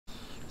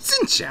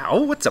Xin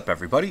chao, what's up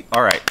everybody?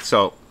 Alright,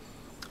 so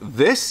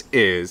this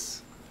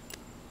is,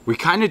 we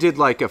kind of did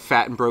like a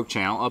Fat and Broke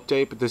channel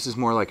update, but this is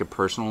more like a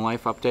personal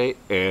life update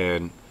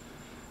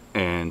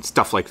and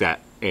stuff like that.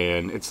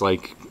 And it's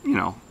like, you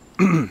know,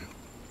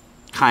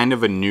 kind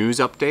of a news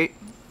update.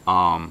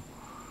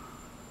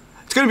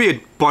 It's going to be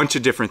a bunch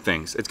of different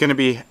things. It's going to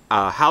be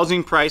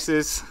housing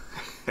prices.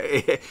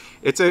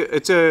 It's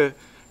a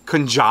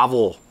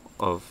conjovel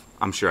of,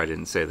 I'm sure I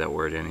didn't say that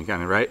word any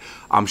kind of right.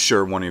 I'm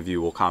sure one of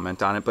you will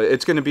comment on it, but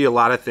it's going to be a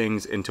lot of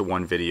things into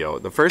one video.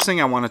 The first thing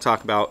I want to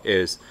talk about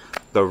is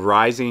the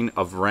rising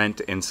of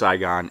rent in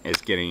Saigon is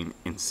getting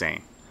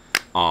insane.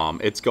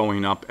 It's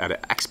going up at an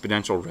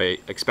exponential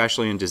rate,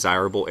 especially in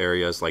desirable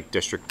areas like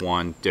District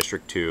 1,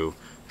 District 2,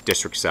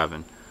 District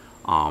 7.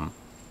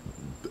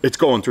 It's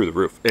going through the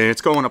roof, and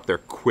it's going up there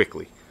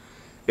quickly.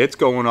 It's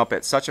going up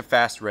at such a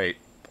fast rate,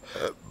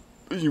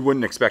 you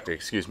wouldn't expect it,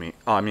 excuse me.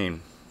 I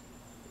mean,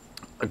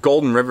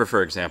 Golden River,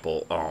 for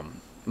example,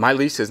 my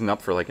lease isn't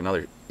up for like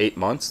another 8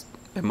 months,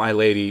 and my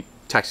lady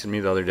texted me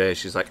the other day.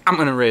 She's like, I'm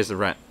gonna raise the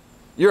rent.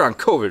 You're on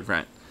COVID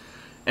rent.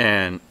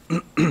 And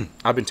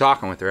I've been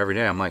talking with her every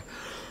day. I'm like,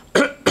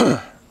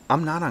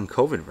 I'm not on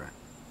COVID rent.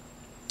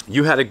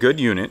 You had a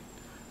good unit,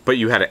 but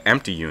you had an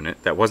empty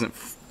unit that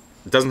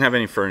doesn't have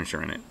any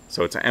furniture in it,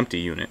 so it's an empty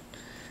unit,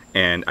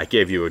 and I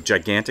gave you a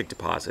gigantic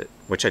deposit,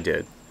 which I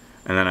did,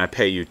 and then I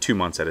pay you 2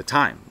 months at a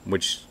time,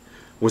 which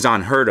was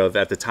unheard of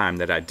at the time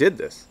that I did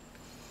this.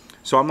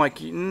 So I'm like,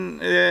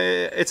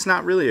 it's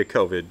not really a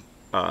COVID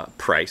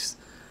price.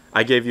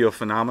 I gave you a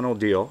phenomenal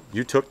deal.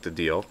 You took the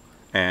deal.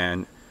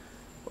 And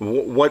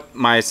what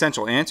my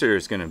essential answer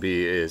is going to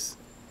be is,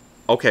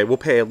 okay, we'll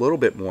pay a little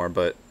bit more,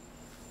 but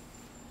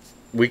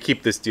we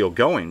keep this deal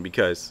going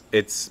because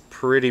it's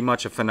pretty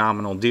much a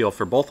phenomenal deal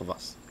for both of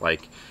us.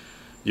 Like,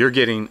 you're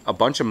getting a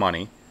bunch of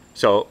money.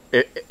 So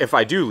if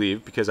I do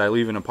leave, because I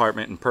leave an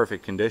apartment in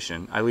perfect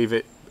condition, I leave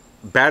it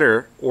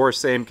better or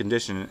same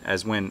condition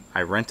as when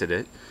I rented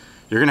it,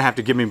 you're gonna have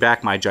to give me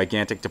back my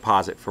gigantic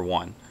deposit for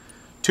one.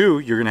 Two,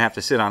 you're gonna have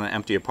to sit on an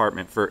empty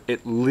apartment for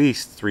at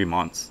least 3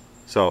 months.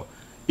 So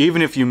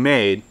even if you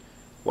made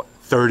what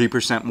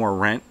 30% more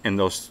rent in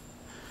those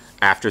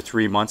after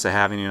 3 months of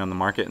having it on the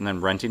market and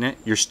then renting it,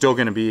 you're still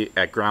gonna be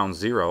at ground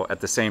zero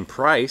at the same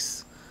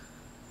price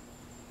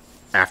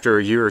after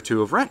a year or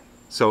two of rent.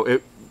 So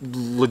it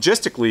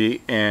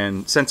logistically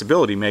and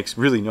sensibility makes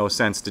really no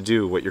sense to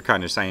do what you're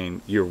kind of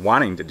saying you're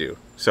wanting to do.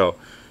 So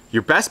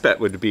your best bet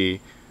would be,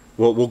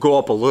 well, we'll go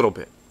up a little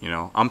bit. You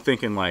know, I'm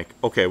thinking like,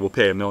 okay, we'll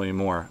pay $1 million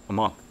more a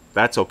month.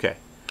 That's okay.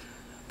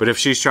 But if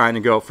she's trying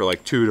to go for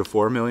like 2 to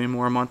 4 million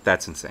more a month,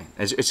 that's insane.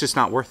 It's just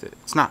not worth it.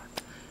 It's not.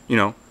 You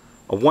know,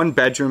 a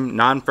 1-bedroom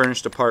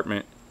non-furnished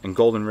apartment in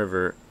Golden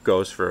River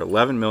goes for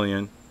 11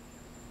 million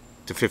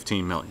to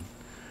 15 million.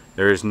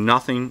 There is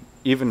nothing,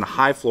 even the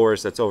high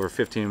floors, that's over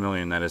 15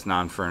 million that is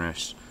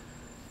non-furnished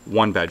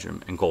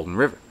 1-bedroom in Golden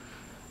River.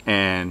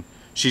 And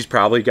she's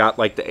probably got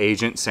like the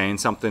agent saying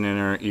something in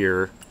her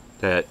ear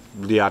that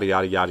yada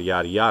yada yada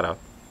yada yada,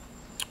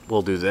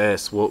 we'll do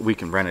this, we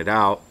can rent it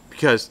out.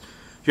 Because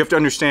you have to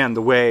understand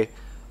the way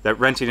that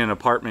renting an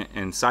apartment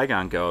in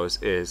Saigon goes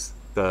is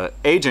the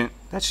agent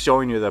that's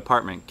showing you the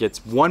apartment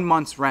gets 1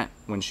 month's rent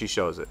when she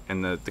shows it,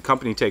 and the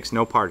company takes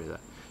no part of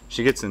that.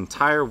 She gets the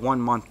entire 1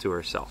 month to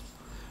herself.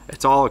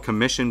 It's all a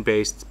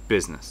commission-based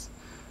business.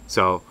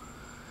 So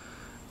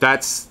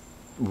that's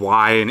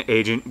why an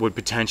agent would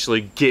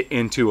potentially get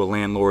into a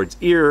landlord's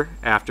ear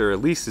after a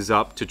lease is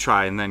up to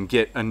try and then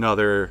get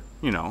another,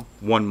 you know,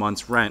 1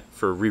 month's rent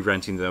for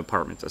re-renting the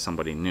apartment to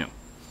somebody new.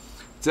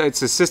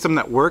 It's a system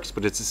that works,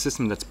 but it's a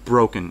system that's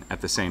broken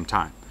at the same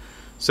time.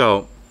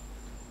 So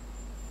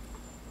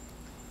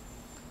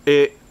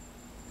it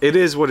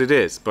is what it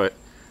is, but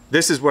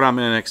this is what I'm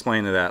going to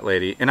explain to that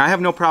lady. And I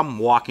have no problem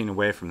walking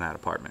away from that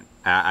apartment.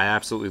 I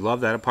absolutely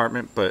love that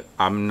apartment, but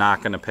I'm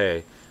not going to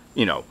pay,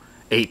 you know,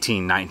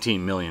 18,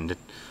 19 million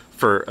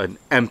for an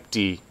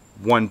empty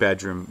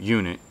 1-bedroom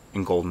unit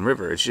in Golden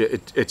River.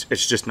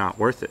 It's just not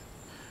worth it.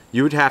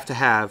 You would have to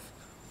have,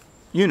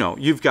 you know,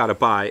 you've got to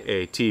buy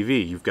a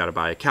TV, you've got to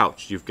buy a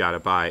couch, you've got to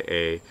buy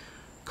a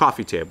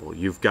coffee table,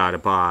 you've got to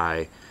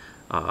buy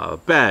a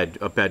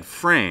bed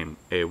frame,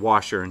 a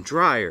washer and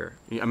dryer.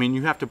 I mean,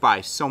 you have to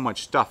buy so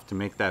much stuff to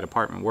make that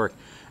apartment work.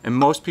 And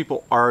most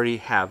people already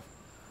have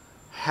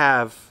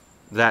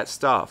that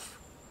stuff,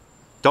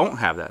 don't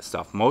have that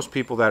stuff. Most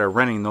people that are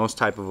renting those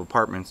type of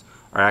apartments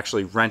are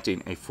actually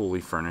renting a fully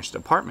furnished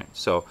apartment.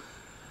 So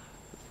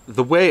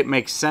the way it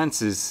makes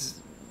sense is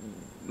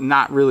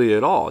not really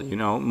at all. You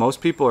know, most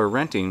people are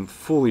renting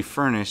fully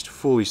furnished,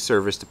 fully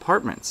serviced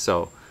apartments.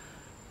 So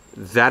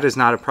that is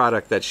not a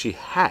product that she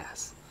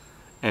has.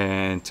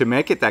 And to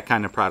make it that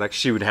kind of product,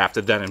 she would have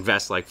to then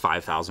invest like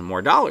 $5,000 more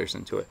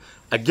into it.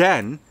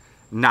 Again,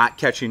 not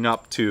catching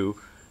up to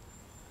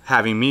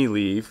having me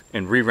leave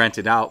and re-rent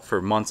it out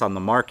for months on the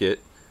market.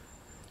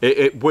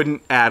 It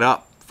wouldn't add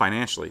up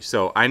financially.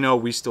 So I know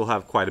we still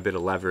have quite a bit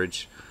of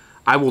leverage.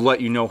 I will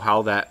let you know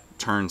how that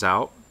turns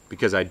out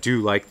because I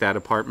do like that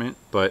apartment,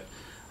 but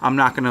I'm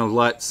not going to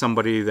let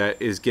somebody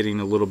that is getting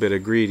a little bit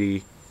of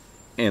greedy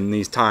in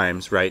these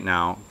times right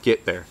now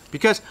get there.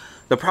 Because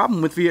the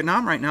problem with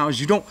Vietnam right now is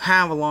you don't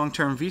have a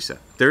long-term visa.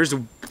 There's a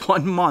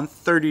 1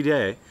 month,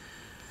 30-day,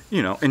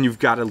 you know, and you've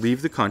got to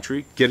leave the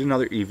country, get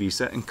another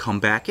e-visa, and come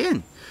back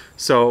in.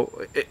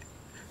 So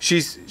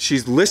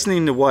she's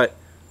listening to what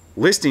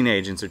listing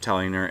agents are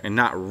telling her and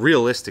not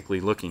realistically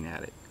looking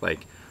at it.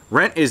 Like,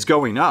 rent is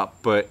going up,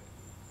 but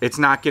it's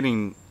not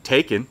getting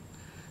taken.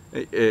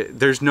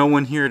 There's no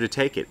one here to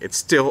take it. It's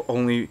still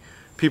only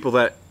people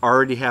that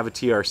already have a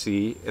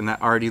TRC and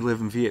that already live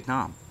in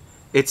Vietnam.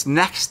 It's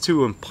next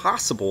to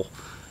impossible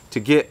to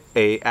get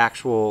a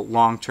actual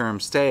long-term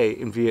stay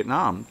in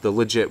Vietnam the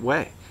legit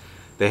way.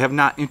 They have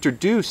not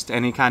introduced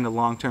any kind of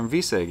long-term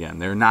visa again.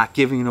 They're not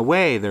giving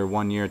away their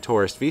 1-year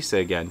tourist visa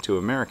again to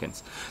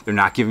Americans. They're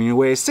not giving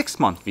away a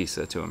 6-month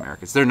visa to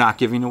Americans. They're not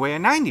giving away a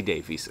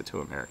 90-day visa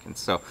to Americans.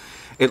 So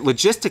it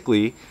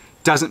logistically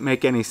doesn't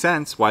make any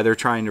sense why they're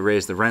trying to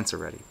raise the rents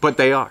already. But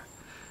they are,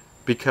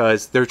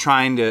 because they're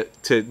trying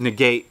to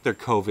negate their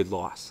COVID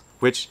loss,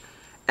 which,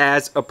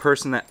 as a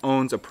person that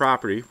owns a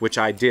property, which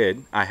I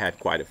did, I had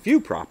quite a few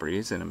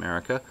properties in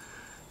America,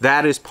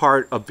 that is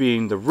part of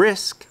being the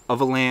risk of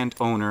a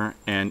landowner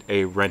and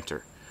a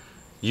renter.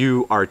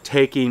 You are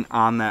taking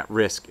on that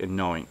risk and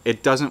knowing.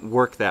 It doesn't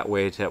work that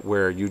way to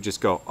where you just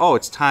go, oh,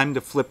 it's time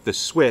to flip the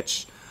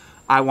switch.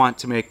 I want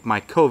to make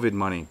my COVID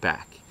money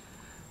back.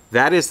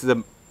 That is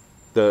the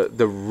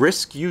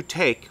risk you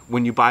take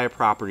when you buy a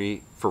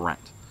property for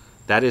rent.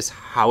 That is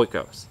how it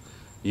goes.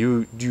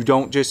 You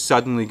don't just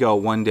suddenly go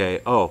one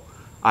day, oh,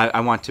 I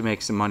want to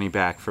make some money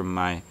back from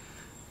my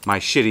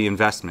shitty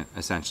investment,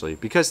 essentially.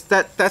 Because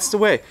that's the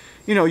way.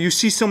 You know, you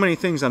see so many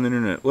things on the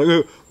internet,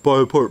 like, buy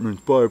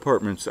apartments, buy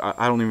apartments.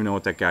 I don't even know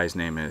what that guy's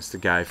name is. The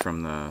guy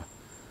from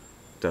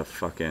the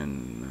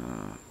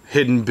fucking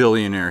Hidden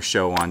Billionaire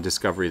show on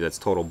Discovery that's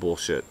total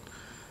bullshit.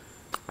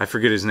 I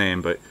forget his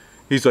name, but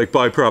he's like,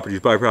 buy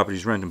properties,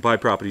 rent them, buy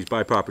properties,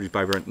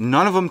 buy rent.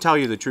 None of them tell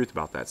you the truth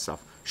about that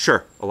stuff.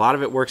 Sure, a lot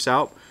of it works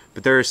out,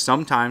 but there are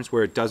some times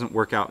where it doesn't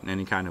work out in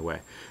any kind of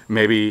way.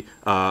 Maybe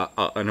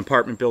an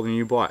apartment building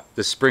you bought,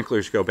 the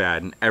sprinklers go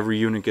bad and every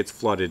unit gets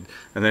flooded,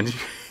 and then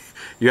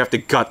you have to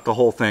gut the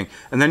whole thing,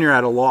 and then you're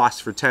at a loss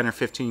for 10 or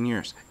 15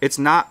 years. It's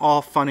not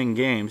all fun and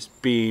games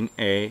being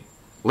a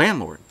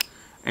landlord.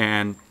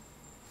 And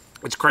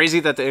it's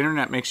crazy that the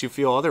internet makes you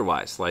feel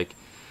otherwise. Like,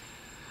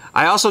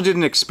 I also did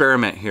an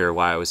experiment here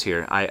while I was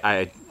here.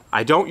 I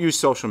don't use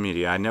social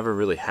media. I never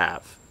really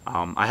have.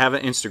 I have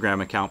an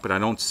Instagram account, but I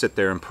don't sit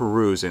there and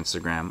peruse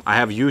Instagram. I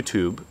have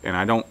YouTube, and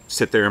I don't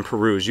sit there and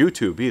peruse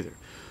YouTube either.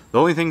 The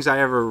only things I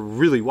ever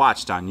really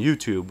watched on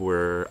YouTube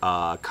were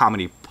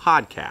comedy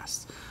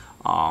podcasts.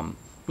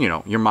 You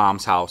know, Your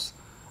Mom's House,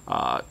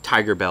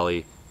 Tiger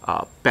Belly,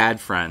 Bad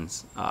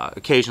Friends,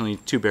 occasionally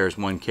Two Bears,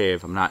 One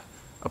Cave. I'm not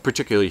a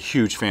particularly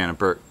huge fan of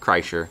Bert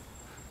Kreischer,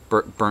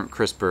 Brent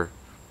Chrysler.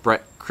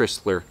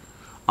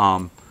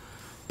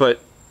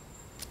 But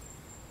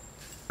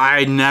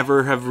I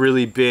never have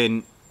really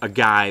been a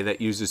guy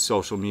that uses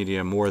social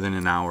media more than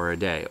an hour a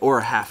day or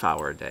a half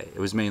hour a day. It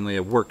was mainly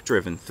a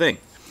work-driven thing.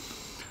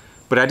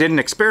 But I did an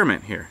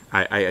experiment here.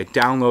 I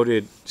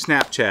downloaded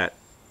Snapchat.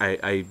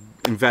 I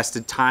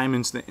invested time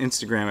in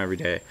Instagram every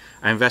day.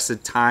 I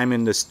invested time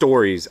in the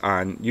stories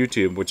on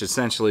YouTube, which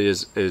essentially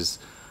is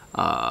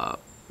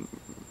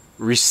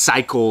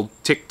recycled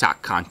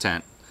TikTok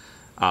content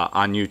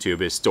on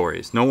YouTube is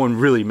stories. No one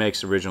really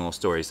makes original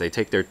stories. They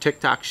take their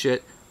TikTok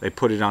shit, they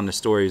put it on the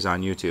stories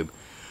on YouTube.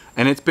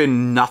 And it's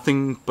been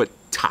nothing but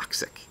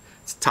toxic.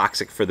 It's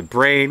toxic for the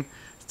brain.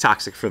 It's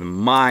toxic for the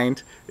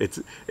mind.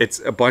 It's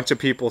a bunch of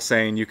people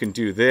saying you can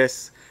do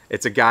this.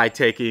 It's a guy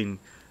taking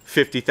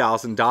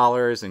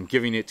 $50,000 and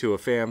giving it to a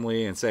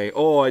family and say,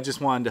 oh, I just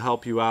wanted to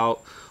help you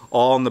out.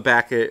 All in the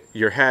back of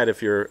your head,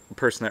 if you're a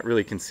person that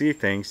really can see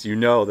things, you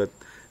know that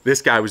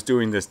this guy was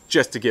doing this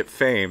just to get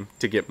fame,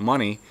 to get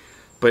money.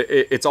 But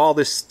it's all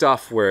this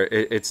stuff where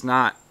it's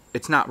not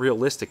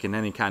realistic in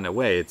any kind of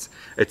way. It's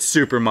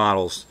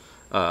supermodels.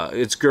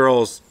 It's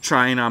girls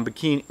trying on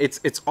bikini.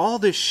 It's all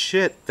this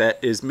shit that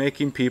is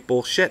making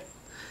people shit.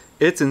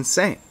 It's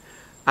insane.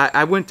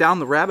 I went down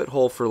the rabbit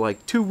hole for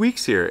like 2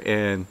 weeks here,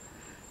 and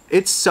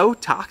it's so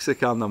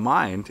toxic on the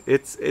mind.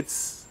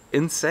 It's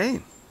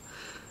insane.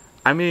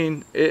 I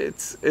mean,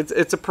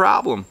 it's a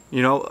problem.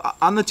 You know,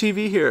 on the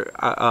TV here,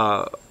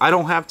 I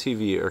don't have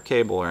TV or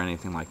cable or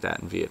anything like that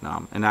in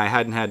Vietnam, and I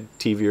hadn't had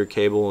TV or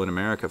cable in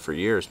America for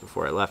years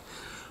before I left.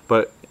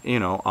 But you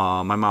know,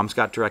 my mom's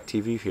got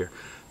DirecTV here.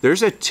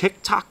 There's a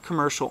TikTok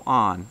commercial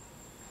on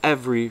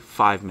every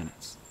 5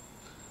 minutes.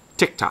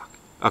 TikTok,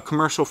 a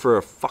commercial for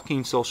a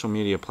fucking social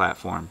media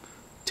platform.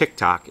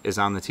 TikTok is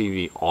on the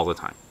TV all the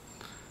time.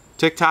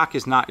 TikTok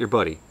is not your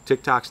buddy.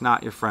 TikTok's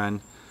not your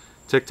friend.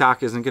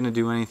 TikTok isn't going to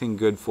do anything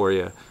good for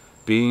you.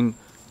 Being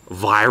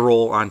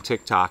viral on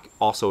TikTok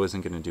also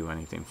isn't going to do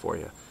anything for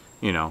you.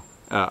 You know,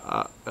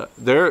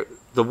 the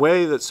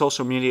way that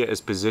social media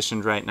is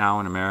positioned right now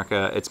in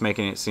America, it's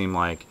making it seem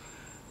like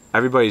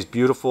everybody's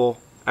beautiful,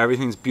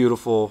 everything's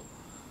beautiful,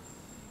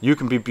 you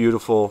can be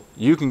beautiful,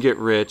 you can get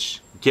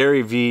rich.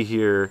 Gary Vee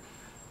here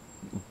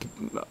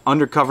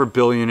undercover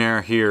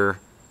billionaire here.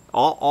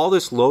 All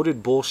this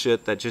loaded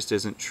bullshit that just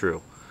isn't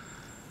true.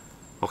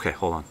 Okay,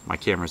 hold on. My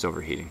camera's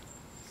overheating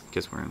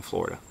because we're in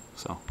Florida.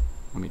 So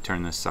let me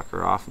turn this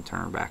sucker off and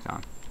turn her back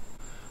on.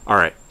 All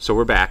right, so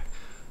we're back.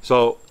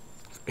 So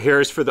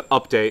here's for the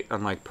update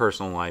on like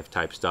personal life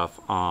type stuff.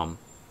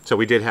 So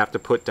we did have to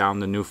put down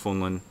the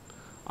Newfoundland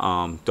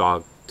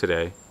dog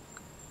today,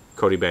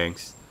 Cody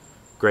Banks.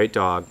 Great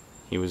dog.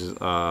 He was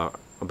about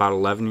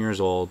 11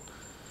 years old.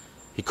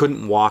 He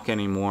couldn't walk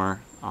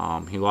anymore.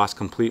 He lost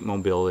complete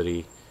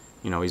mobility.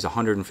 You know, he's a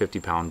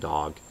 150-pound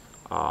dog.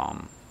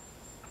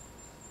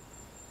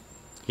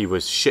 He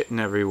was shitting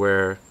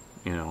everywhere.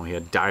 You know, he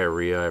had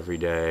diarrhea every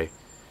day.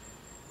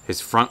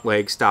 His front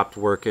legs stopped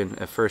working.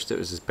 At first it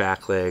was his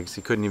back legs.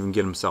 He couldn't even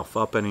get himself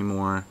up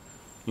anymore.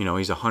 You know,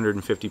 he's a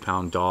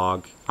 150-pound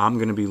dog. I'm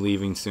going to be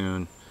leaving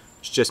soon.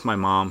 It's just my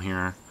mom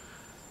here.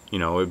 You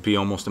know, it'd be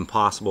almost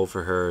impossible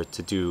for her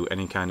to do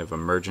any kind of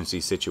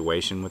emergency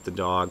situation with the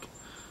dog,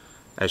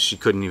 as she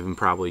couldn't even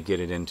probably get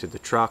it into the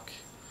truck.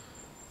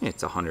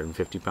 It's a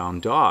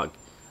 150-pound dog.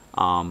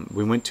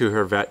 We went to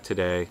her vet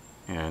today,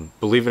 and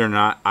believe it or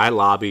not, I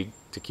lobbied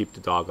to keep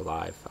the dog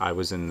alive. I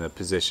was in the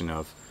position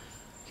of,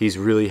 he's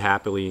really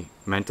happily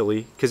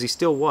mentally, because he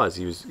still was.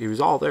 He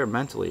was all there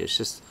mentally. It's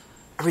just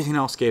everything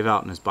else gave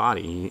out in his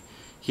body.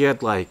 He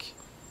had like,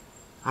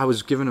 I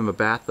was giving him a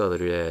bath the other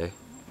day,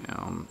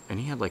 and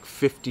he had like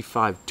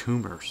 55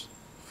 tumors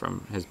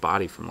from his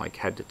body from like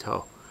head to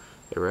toe.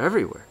 They were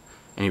everywhere.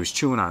 And he was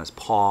chewing on his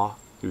paw.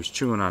 He was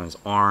chewing on his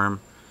arm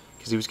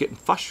because he was getting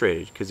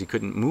frustrated because he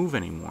couldn't move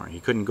anymore. He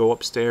couldn't go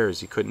upstairs.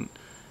 He couldn't,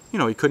 you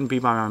know, he couldn't be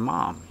by my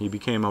mom. He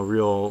became a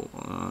real,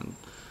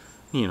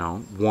 you know,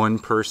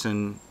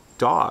 one-person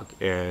dog.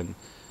 And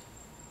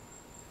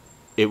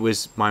it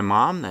was my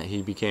mom that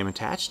he became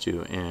attached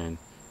to. And,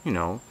 you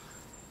know,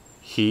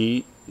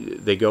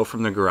 they go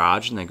from the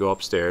garage and they go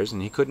upstairs,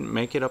 and he couldn't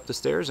make it up the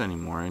stairs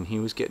anymore. And he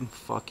was getting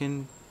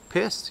fucking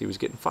pissed. He was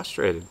getting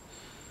frustrated.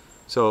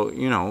 So,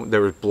 you know, there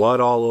was blood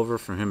all over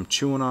from him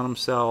chewing on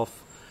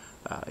himself.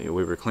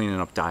 We were cleaning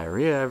up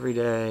diarrhea every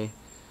day.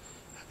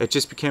 It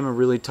just became a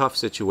really tough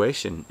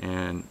situation.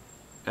 And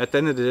at the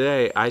end of the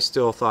day, I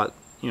still thought,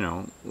 you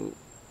know,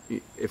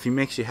 if he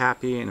makes you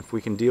happy and if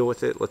we can deal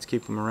with it, let's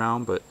keep him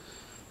around. But,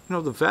 you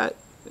know, the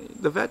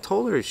vet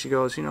told her, she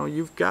goes, you know,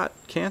 you've got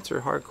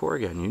cancer hardcore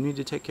again. You need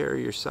to take care of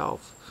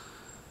yourself.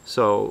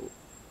 So,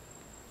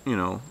 you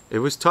know, it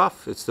was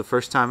tough. It's the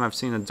first time I've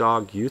seen a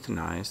dog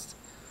euthanized.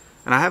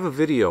 And I have a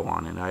video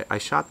on it. I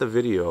shot the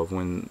video of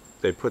when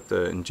they put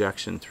the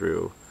injection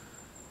through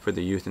for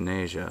the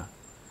euthanasia.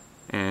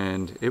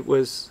 And it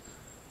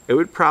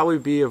would probably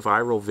be a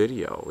viral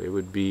video. It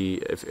would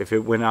be, if it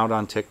went out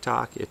on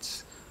TikTok,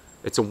 it's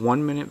a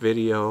 1-minute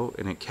video,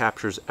 and it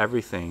captures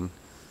everything.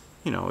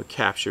 You know, it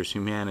captures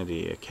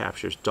humanity, it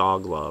captures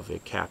dog love,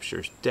 it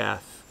captures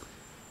death.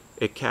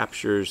 It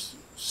captures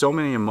so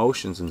many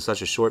emotions in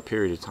such a short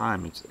period of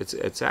time.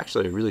 It's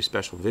actually a really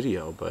special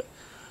video, but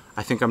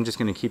I think I'm just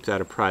going to keep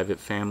that a private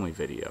family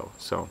video.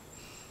 So,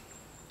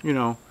 you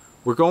know,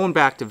 we're going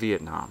back to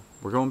Vietnam.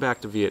 We're going back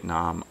to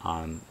Vietnam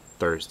on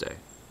Thursday.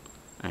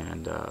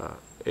 And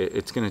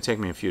it's going to take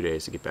me a few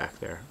days to get back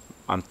there.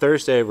 On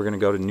Thursday, we're going to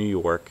go to New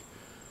York.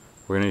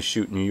 We're going to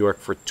shoot New York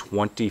for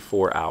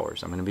 24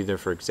 hours. I'm going to be there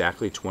for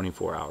exactly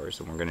 24 hours.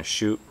 And we're going to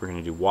shoot. We're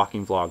going to do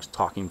walking vlogs,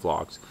 talking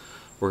vlogs.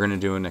 We're going to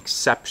do an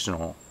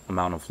exceptional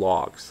amount of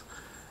vlogs.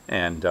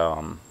 And,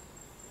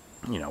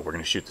 you know, we're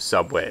going to shoot the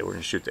subway. We're going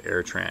to shoot the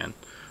AirTran.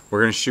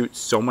 We're going to shoot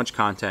so much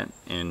content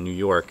in New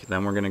York.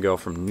 Then we're going to go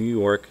from New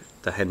York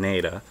to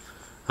Haneda,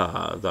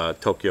 the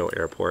Tokyo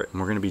airport.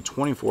 And we're going to be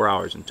 24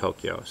 hours in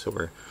Tokyo. So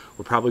we're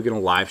probably going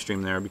to live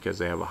stream there because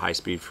they have a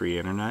high-speed free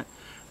internet.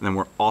 And then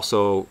we're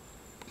also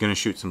going to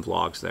shoot some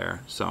vlogs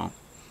there. So,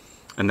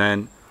 and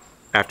then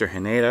after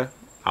Haneda,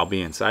 I'll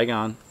be in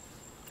Saigon.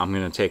 I'm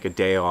going to take a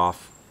day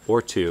off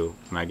or two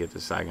when I get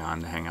to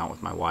Saigon to hang out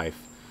with my wife,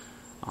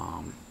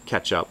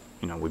 catch up.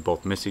 You know, we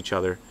both miss each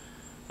other.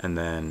 And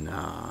then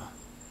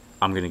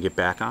I'm going to get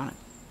back on it.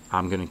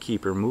 I'm going to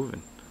keep her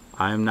moving.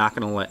 I am not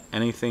going to let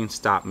anything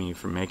stop me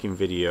from making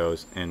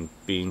videos and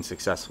being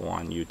successful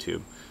on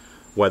YouTube.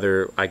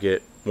 Whether I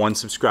get 1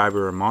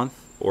 subscriber a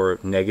month or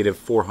negative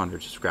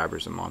 400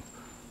 subscribers a month,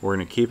 we're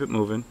going to keep it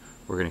moving.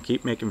 We're going to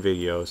keep making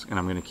videos, and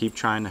I'm going to keep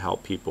trying to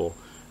help people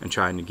and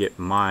trying to get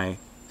my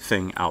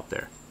thing out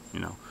there. You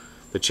know,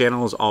 the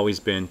channel has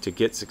always been to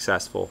get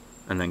successful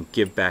and then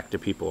give back to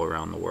people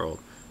around the world.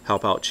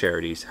 Help out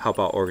charities, help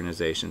out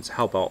organizations,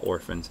 help out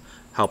orphans,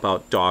 help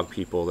out dog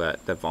people that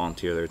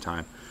volunteer their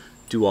time.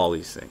 Do all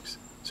these things.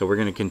 So we're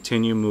going to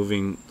continue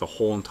moving the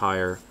whole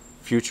entire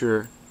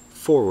future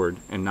forward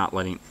and not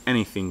letting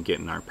anything get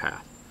in our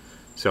path.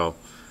 So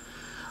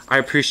I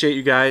appreciate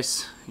you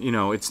guys. You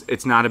know,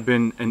 it's not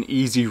been an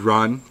easy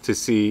run to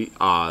see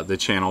the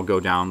channel go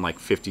down like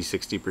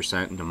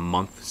 50-60% in a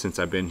month since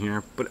I've been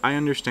here. But I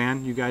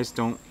understand you guys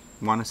don't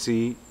want to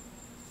see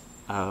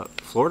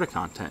Florida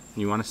content.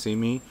 You want to see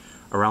me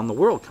around the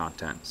world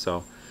content.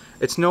 So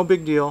it's no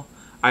big deal.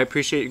 I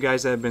appreciate you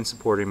guys that have been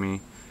supporting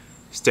me.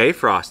 Stay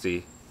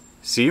frosty.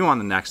 See you on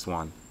the next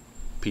one.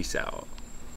 Peace out.